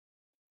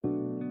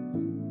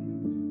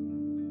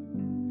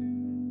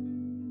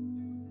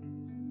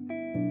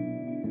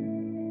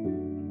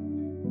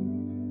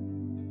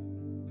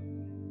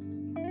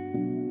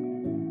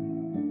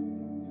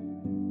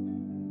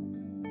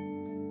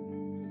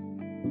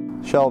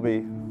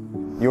Shelby,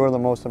 you are the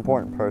most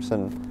important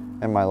person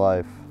in my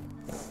life.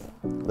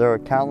 There are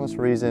countless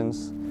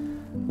reasons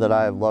that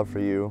I have love for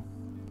you.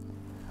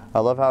 I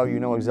love how you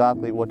know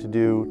exactly what to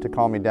do to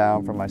calm me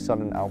down from my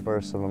sudden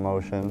outbursts of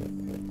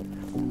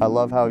emotion. I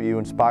love how you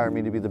inspire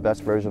me to be the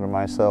best version of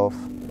myself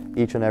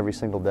each and every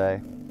single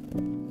day.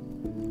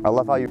 I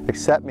love how you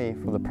accept me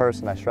for the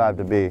person I strive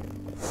to be.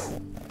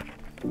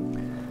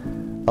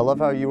 I love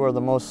how you are the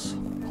most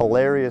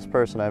hilarious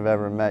person I've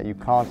ever met. You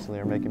constantly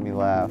are making me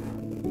laugh.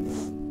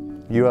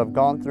 You have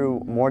gone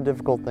through more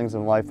difficult things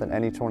in life than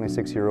any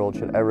 26-year-old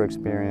should ever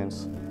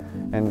experience,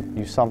 and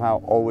you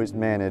somehow always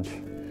manage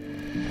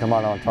to come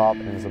out on top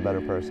and as a better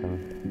person.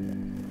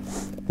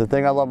 The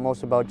thing I love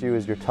most about you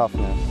is your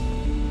toughness.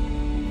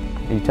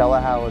 You tell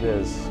it how it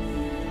is.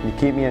 You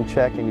keep me in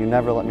check and you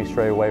never let me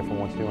stray away from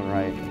what's doing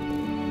right.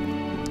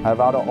 I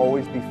vow to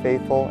always be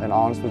faithful and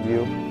honest with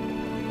you.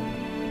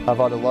 I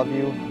vow to love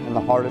you in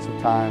the hardest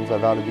of times. I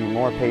vow to be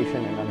more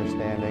patient and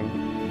understanding.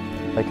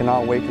 I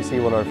cannot wait to see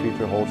what our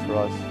future holds for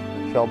us.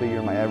 Shelby,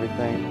 you're my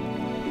everything,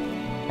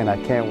 and I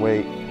can't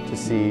wait to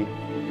see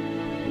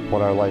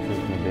what our life is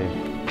going to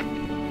be.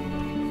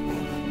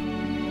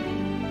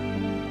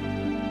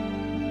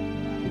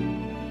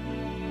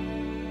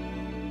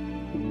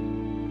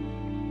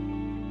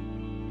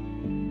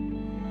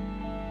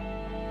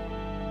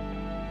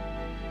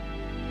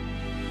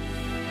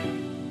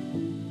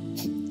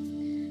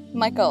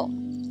 Michael,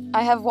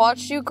 I have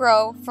watched you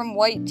grow from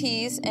white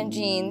tees and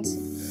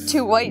jeans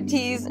to white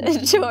tees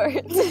and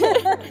shorts.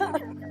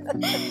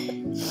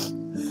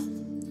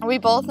 We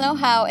both know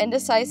how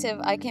indecisive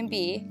I can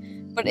be,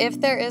 but if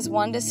there is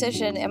one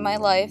decision in my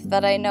life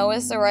that I know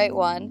is the right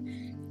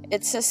one,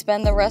 it's to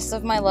spend the rest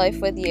of my life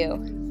with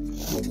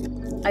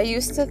you. I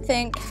used to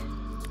think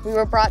we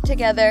were brought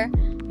together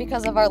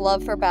because of our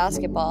love for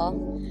basketball,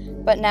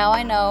 but now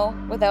I know,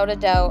 without a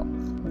doubt,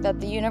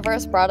 that the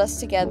universe brought us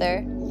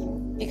together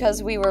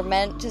because we were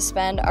meant to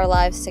spend our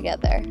lives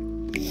together.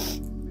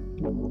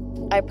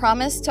 I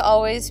promise to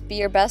always be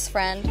your best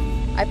friend.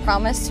 I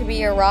promise to be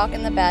your rock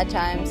in the bad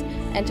times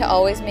and to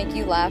always make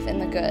you laugh in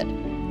the good.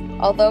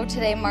 Although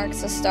today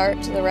marks the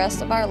start to the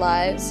rest of our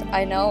lives,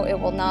 I know it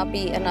will not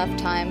be enough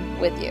time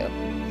with you.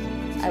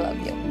 I love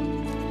you.